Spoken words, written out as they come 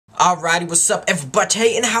Alrighty, what's up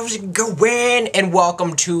everybody, and how's it going? And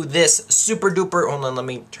welcome to this super duper, hold on, let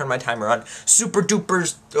me turn my timer on, super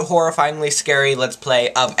duper horrifyingly scary let's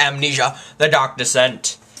play of Amnesia, The Dark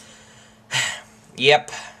Descent.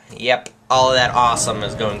 Yep, all of that awesome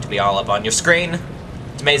is going to be all up on your screen.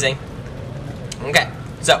 It's amazing. Okay,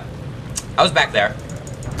 so, I was back there,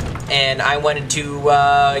 and I wanted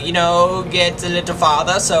to, you know, get a little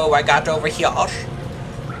farther, so I got over here.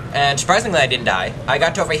 And surprisingly, I didn't die. I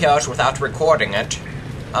got over here without recording it.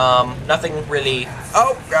 Nothing really...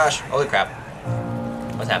 Oh, gosh. Holy crap.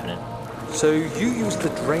 What's happening? So you used the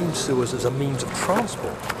drain sewers as a means of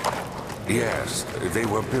transport? Yes, they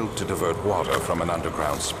were built to divert water from an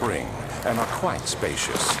underground spring, and are quite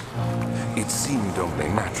spacious. It seemed only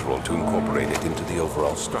natural to incorporate it into the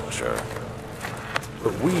overall structure.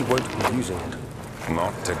 But we won't be using it.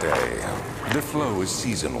 Not today. The flow is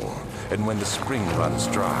seasonal, and when the spring runs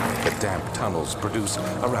dry, the damp tunnels produce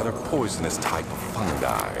a rather poisonous type of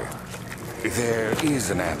fungi. There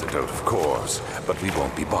is an antidote, of course, but we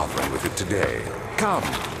won't be bothering with it today. Come,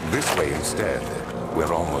 this way instead.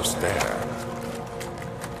 We're almost there.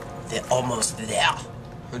 They're almost there.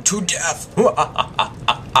 To death.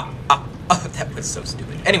 That was so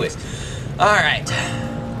stupid. Anyways, alright.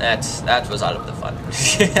 That was all of the fun.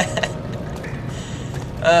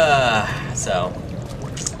 So,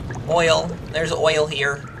 oil. There's oil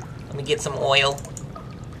here. Let me get some oil.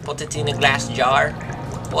 Put it in a glass jar.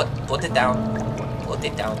 Put it down. Put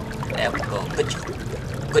it down. There we go.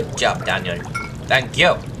 Good job, Daniel. Thank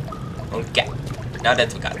you. Okay. Now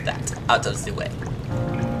that we got that out of the way.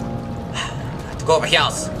 Let's go over here.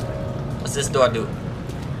 What's this door do?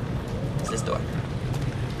 What's this door?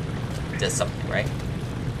 It does something, right?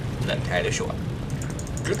 I'm not entirely sure.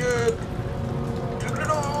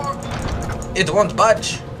 It won't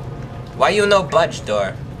budge. Why you no budge,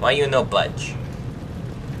 door? Why you no budge?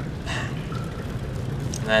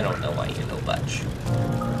 I don't know why you no budge.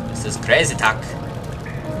 This is crazy talk.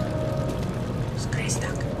 It's crazy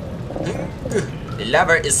talk. The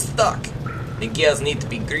lever is stuck. The gears need to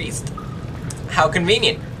be greased. How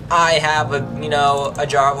convenient. I have a, you know, a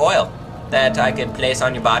jar of oil that I could place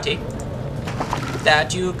on your body.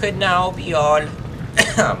 That you could now be all...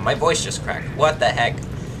 My voice just cracked. What the heck?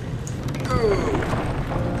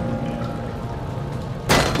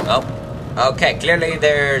 Oh, okay, clearly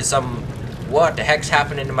there's some... What the heck's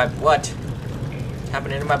happening to my... What's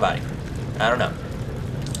happening to my body? I don't know.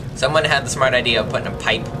 Someone had the smart idea of putting a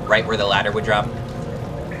pipe right where the ladder would drop.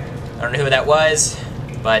 I don't know who that was,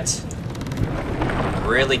 but...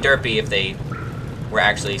 Really derpy if they were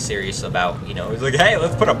actually serious about, you know... It's like, hey,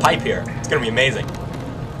 let's put a pipe here. It's gonna be amazing.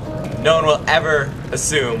 No one will ever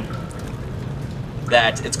assume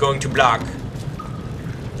that it's going to block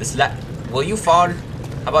this Will you fall?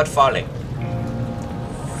 How about falling?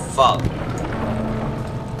 Fall.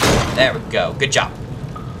 There we go. Good job.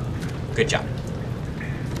 Good job.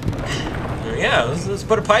 Yeah, let's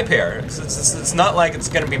put a pipe here. It's not like it's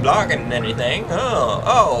going to be blocking anything.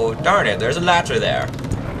 Oh, darn it. There's a ladder there.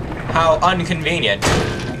 How inconvenient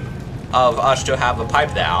of us to have a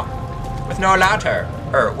pipe there. With no ladder.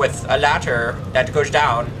 Or with a ladder that goes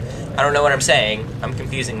down. I don't know what I'm saying. I'm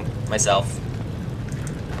confusing myself.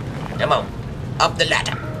 Come on. Up the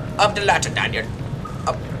ladder. Up the ladder, Daniel.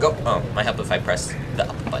 Up, go. Oh, might help if I press the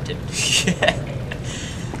up button.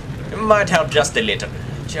 It might help just a little.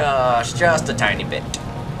 Just a tiny bit.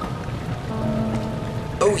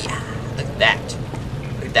 Oh yeah. Look at that.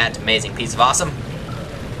 Look at that amazing piece of awesome.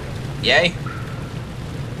 Yay.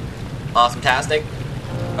 Awesome-tastic.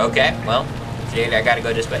 Okay, well, clearly I gotta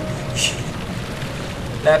go this way.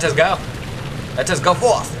 Let us go. Let us go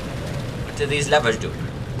forth. What do these levers do?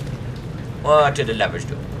 What do the levers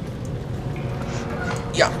do?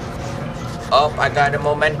 Yeah. Oh, I got a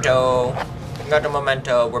memento. I got a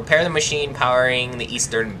memento. Repair the machine powering the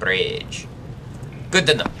Eastern Bridge. Good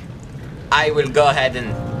to know. I'll go ahead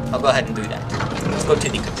and do that. Let's go to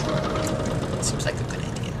the control. It seems like a good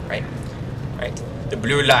idea, right? Right. The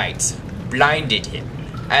blue light blinded him,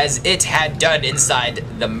 as it had done inside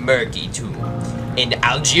the murky tomb in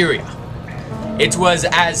Algeria. It was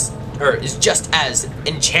is just as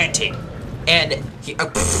enchanting. And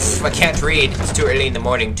I can't read. It's too early in the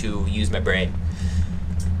morning to use my brain.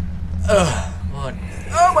 What?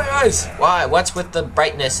 Oh, my eyes! Why? What's with the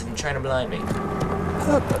brightness and trying to blind me?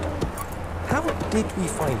 Herbert, how did we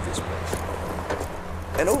find this place?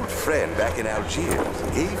 An old friend back in Algiers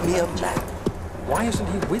gave me a map. Why isn't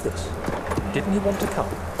he with us? Didn't he want to come?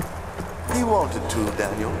 He wanted to,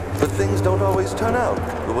 Daniel, but things don't always turn out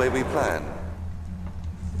the way we plan.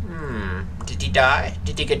 Did he die?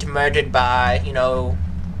 Did he get murdered by, you know,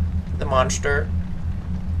 the monster?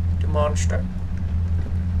 Monster.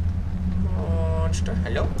 Monster.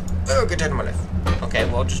 Hello? Oh, get out of my life. Okay,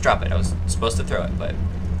 well, just drop it. I was supposed to throw it, but...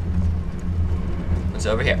 It's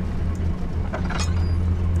over here.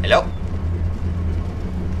 Hello?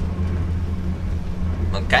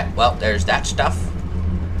 Okay, well, there's that stuff.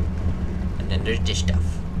 And then there's this stuff.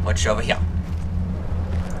 What's over here?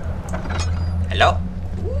 Hello?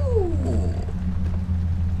 Ooh.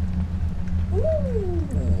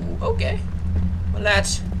 Ooh, okay. Well,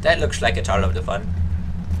 that looks like it's all of the fun.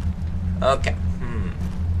 Okay.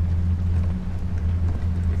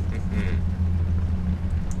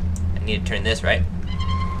 I need to turn this, right?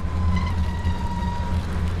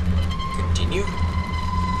 Continue.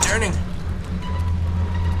 Turning.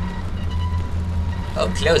 Oh,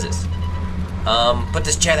 it closes. Put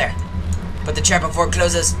this chair there. Put the chair before it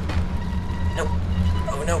closes. No.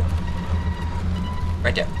 Oh, no.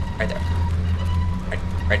 Right there. Right there.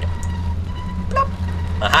 Right there. Plop.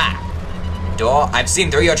 Aha. Door. I've seen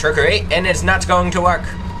through your trickery, and it's not going to work.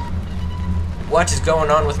 What is going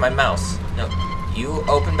on with my mouse? No. You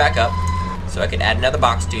open back up, so I can add another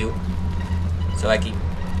box to you. So I can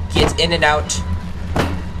get in and out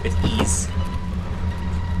with ease.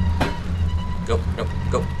 Go, no,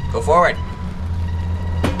 go forward.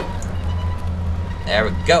 There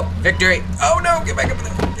we go. Victory. Oh no, get back up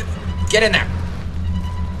there. Get in there.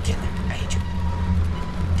 Get in there. I hate you.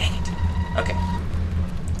 Dang it. Okay.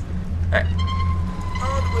 Alright.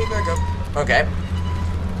 All the way back up. Okay.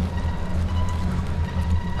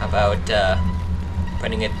 How about,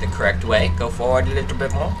 putting it the correct way? Go forward a little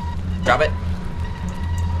bit more. Drop it.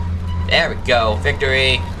 There we go.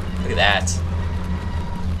 Victory. Look at that.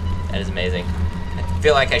 That is amazing. I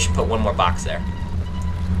feel like I should put one more box there.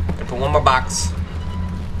 I'm gonna put one more box.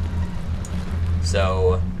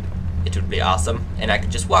 So it would be awesome. And I could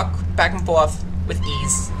just walk back and forth with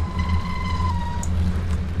ease.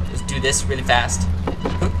 Just do this really fast.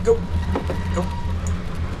 Go. Go.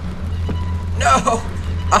 No!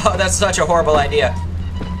 Oh, that's such a horrible idea.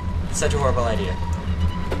 Such a horrible idea.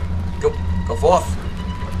 Go forth.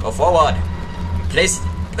 Go forward. Place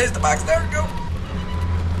the box there. Go.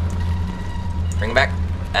 Bring it back.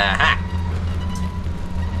 Aha.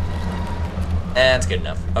 That's good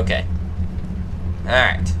enough. Okay.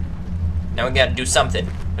 Alright. Now we gotta do something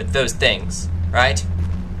with those things, right?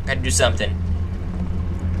 Gotta do something.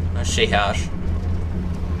 Let's see how.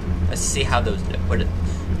 Let's see how those look. What?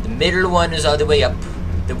 The middle one is all the way up.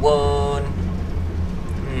 The one.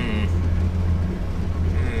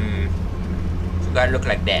 So gotta look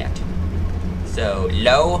like that. So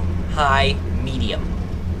low, high, medium.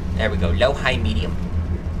 There we go. Low, high, medium.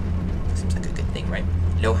 Seems like a good thing, right?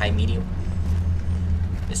 Low, high, medium.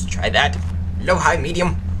 Let's try that. Low, high,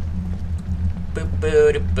 medium. Boo,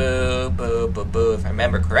 boo, boo, boo, boo, boo. If I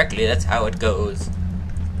remember correctly, that's how it goes.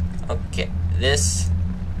 Okay, this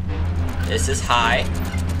is high.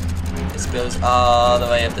 This goes all the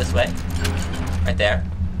way up this way. Right there.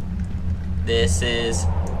 This is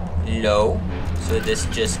low. So this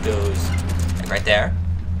just goes like right there.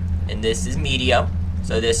 And this is medium.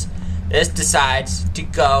 So this decides to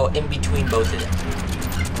go in between both of them.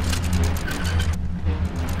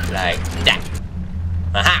 Like that.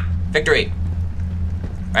 Aha! Victory!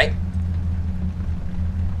 Right?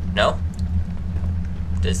 No?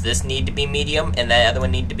 Does this need to be medium and the other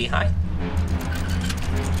one need to be high?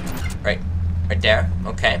 Right there.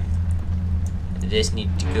 Okay. This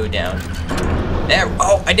needs to go down. There.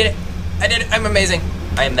 Oh, I did it. I did it. I'm amazing.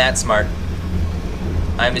 I am that smart.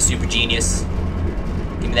 I'm a super genius.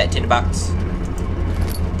 Give me that tin box.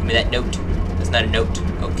 Give me that note. That's not a note.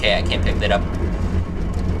 Okay, I can't pick that up.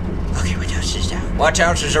 Okay, what else is there? What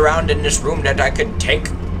else is around in this room that I could take?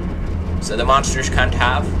 So the monsters can't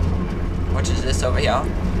have? What is this over here?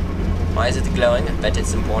 Why is it glowing? I bet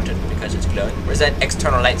it's important because it's glowing. Where's that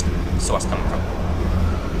external light source coming from?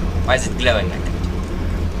 Why is it glowing like that?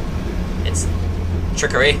 It's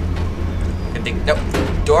trickery. Good thing. No.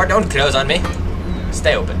 Door, don't close on me.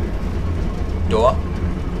 Stay open. Door.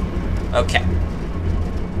 Okay.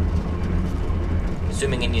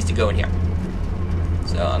 Assuming it needs to go in here.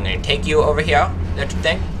 So I'm gonna take you over here. That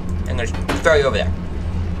thing. I'm gonna throw you over there.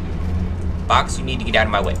 Box, you need to get out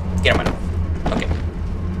of my way. Get out of my life. Okay.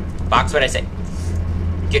 Box, what'd I say?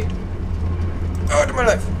 Get out of my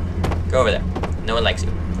life. Go over there. No one likes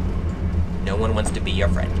you. No one wants to be your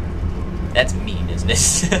friend. That's mean, isn't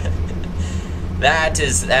it? That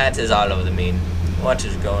is all over the mean. What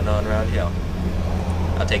is going on around here?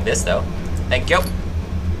 I'll take this though. Thank you.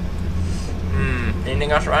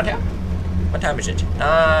 Anything else around here? What time is it?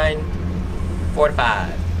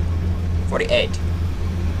 9:45. 48.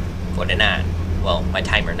 49. Well, my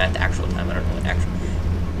timer, not the actual time. I don't know what actual.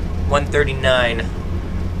 1:39.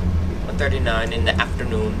 1:39 in the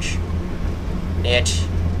afternoon. That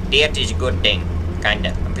is a good thing,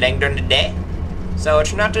 kinda. I'm playing during the day, so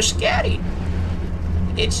it's not as scary.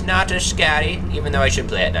 It's not as scary, even though I should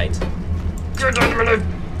play at night.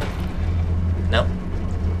 No?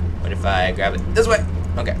 What if I grab it this way?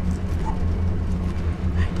 Okay.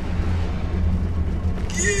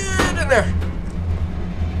 Get in there!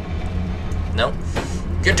 No?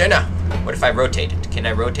 Get in there! What if I rotate it? Can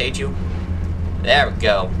I rotate you? There we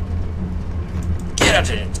go. Get out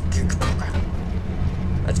of it!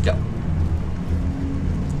 Let's go.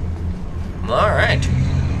 Alright.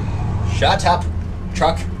 Shut up,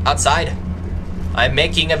 truck, outside. I'm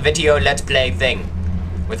making a video let's play thing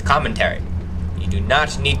with commentary. You do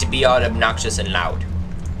not need to be all obnoxious and loud.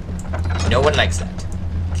 No one likes that.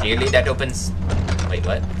 Clearly that opens... Wait,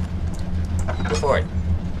 what? Go forward.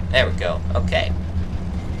 There we go. Okay.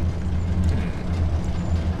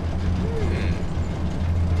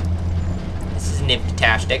 This is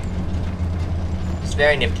nifty-tastic. It's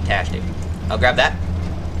very nifty-tastic. I'll grab that.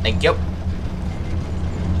 Thank you.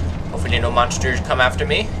 Hopefully no monsters come after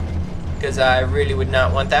me, because I really would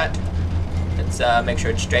not want that. Let's make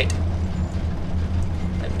sure it's straight.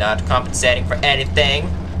 I'm not compensating for anything.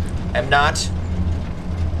 I'm not.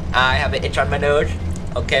 I have an itch on my nose.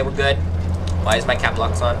 Okay, we're good. Why is my cap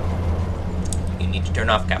locks on? You need to turn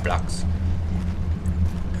off cap locks.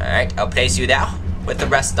 Alright, I'll place you there with the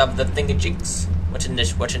rest of the thingajigs. What's in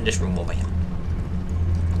this room over here?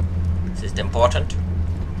 This is important.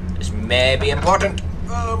 This may be important.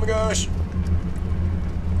 Oh my gosh.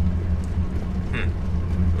 I'm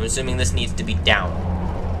assuming this needs to be down.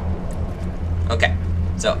 Okay.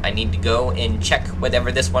 So I need to go and check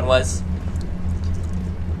whatever this one was.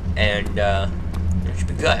 And it should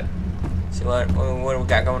be good. See what we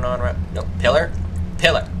got going on right? No, pillar?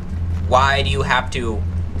 Pillar. Why do you have to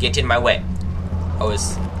get in my way? I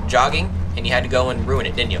was jogging and you had to go and ruin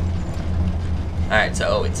it, didn't you? Alright,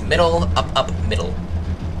 so it's middle, up, middle.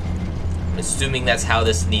 I'm assuming that's how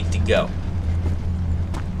this needs to go.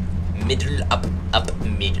 Middle, up,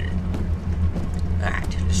 middle.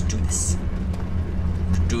 Alright, let's do this.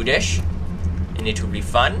 Do this. And it will be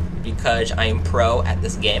fun because I am pro at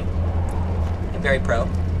this game. I'm very pro.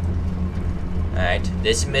 Alright,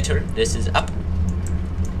 this middle, this is up.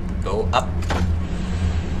 Go up.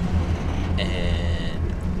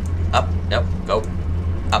 And up. Nope, go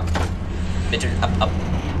up. Middle, up.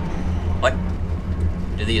 What?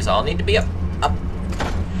 Do these all need to be up? Up.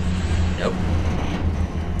 Nope.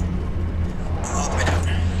 All the way down.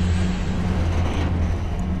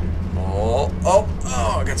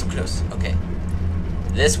 Oh, I got so close. Okay.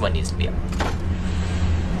 This one needs to be up.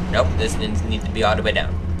 Nope, this needs to be all the way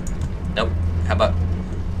down. Nope. How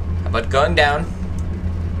about going down?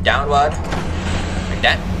 Downward. Like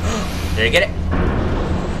that. Did I get it?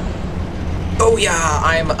 Oh yeah,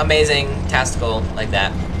 I'm amazing, tastical, like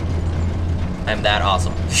that. I'm that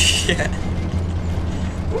awesome.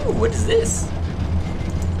 Ooh, what is this?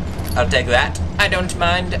 I'll take that. I don't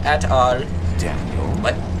mind at all. Daniel?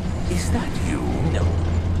 What? Is that you? No.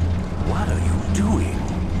 What are you doing?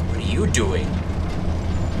 What are you doing?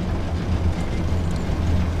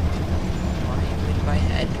 Why are you in my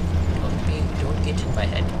head? Don't get in my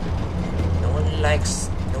head. No one likes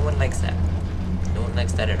that. No one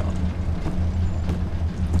likes that at all.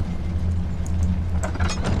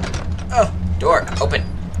 Oh, door, open.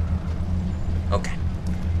 Okay.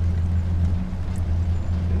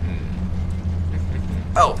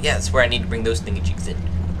 Oh, yeah, that's where I need to bring those thingajigs in.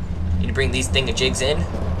 Need to bring these thingajigs in.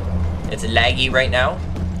 It's laggy right now.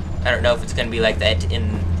 I don't know if it's gonna be like that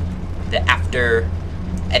in the after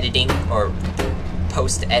editing or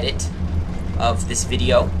post edit of this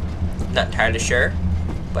video. Not entirely sure,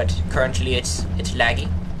 but currently it's laggy.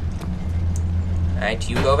 Alright,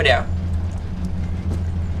 you go over there.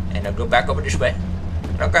 And I'll go back over this way.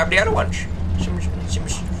 And I'll grab the other ones.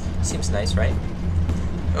 Seems nice, right?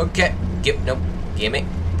 Okay. Nope. Gimme.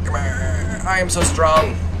 Come on. I am so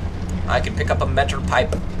strong. I can pick up a metal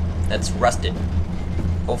pipe that's rusted.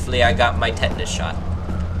 Hopefully I got my tetanus shot.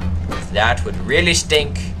 That would really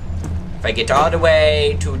stink if I get all the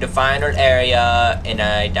way to the final area and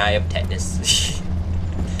I die of tetanus.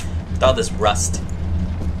 With all this rust.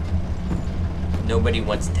 Nobody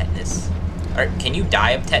wants tetanus. Or can you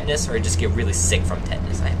die of tetanus or just get really sick from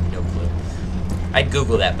tetanus? I have no clue. I'd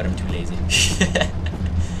Google that, but I'm too lazy.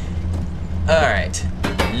 Alright.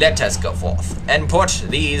 Let us go forth and put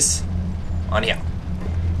these on here.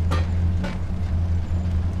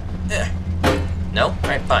 No?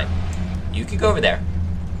 Alright, fine. You can go over there.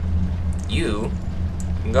 You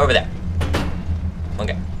can go over there.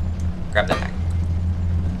 Okay. Grab that back.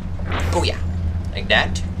 Oh yeah, like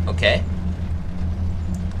that. Okay.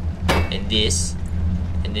 And this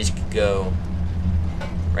could go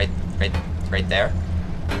right there.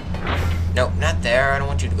 No, not there. I don't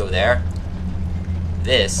want you to go there.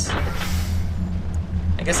 This.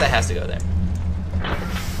 I guess that has to go there.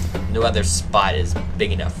 No other spot is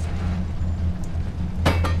big enough.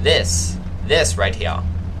 This right here.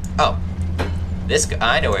 Oh, this.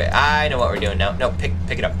 I know what we're doing now. No, pick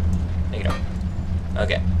it up. Pick it up.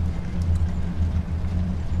 Okay.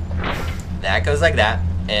 That goes like that,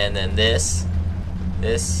 and then this.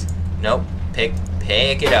 Nope. Pick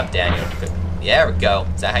it up, Daniel. Good. Yeah, there we go.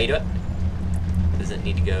 Is that how you do it? Does it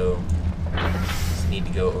need to go? Does it need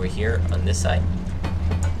to go over here on this side?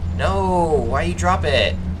 No. Why you drop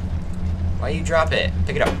it? Why you drop it?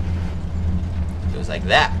 Pick it up. It goes like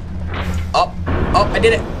that. Oh, I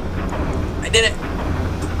did it. I did it.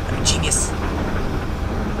 I'm a genius.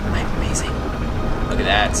 I'm amazing. Look at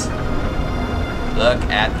that. Look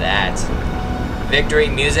at that. Victory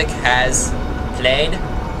music has played.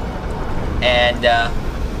 And,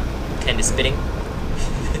 kind of spitting.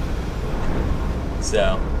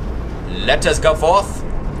 So, let us go forth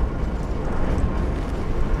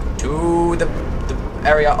to the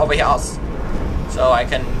area over here, so I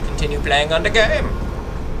can continue playing on the game.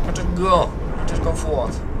 Let us go. Let us go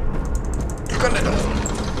forth.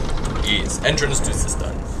 Yes, entrance to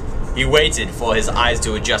Cistern. He waited for his eyes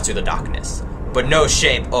to adjust to the darkness, but no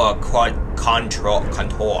shape or contour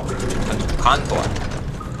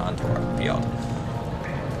beyond.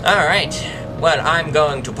 Alright, well, I'm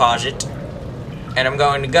going to pause it, and I'm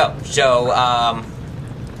going to go. So, I'm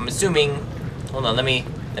assuming, hold on, let me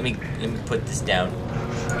put this down.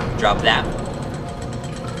 Drop that.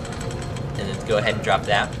 And then go ahead and drop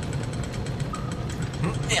that.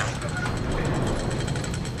 Yeah.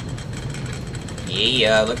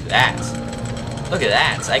 Yeah, look at that. Look at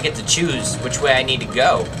that. I get to choose which way I need to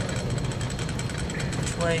go.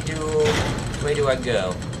 Which way do I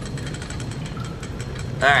go?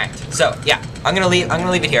 Alright, so yeah, I'm gonna leave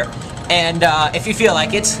it here. And if you feel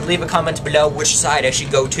like it, leave a comment below which side I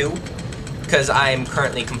should go to, because I'm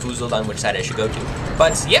currently confused on which side I should go to.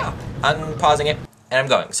 But yeah, I'm pausing it and I'm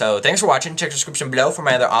going. So thanks for watching. Check the description below for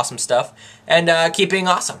my other awesome stuff. And keep being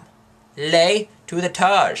awesome. Lay to the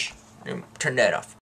Taj. Turn that off.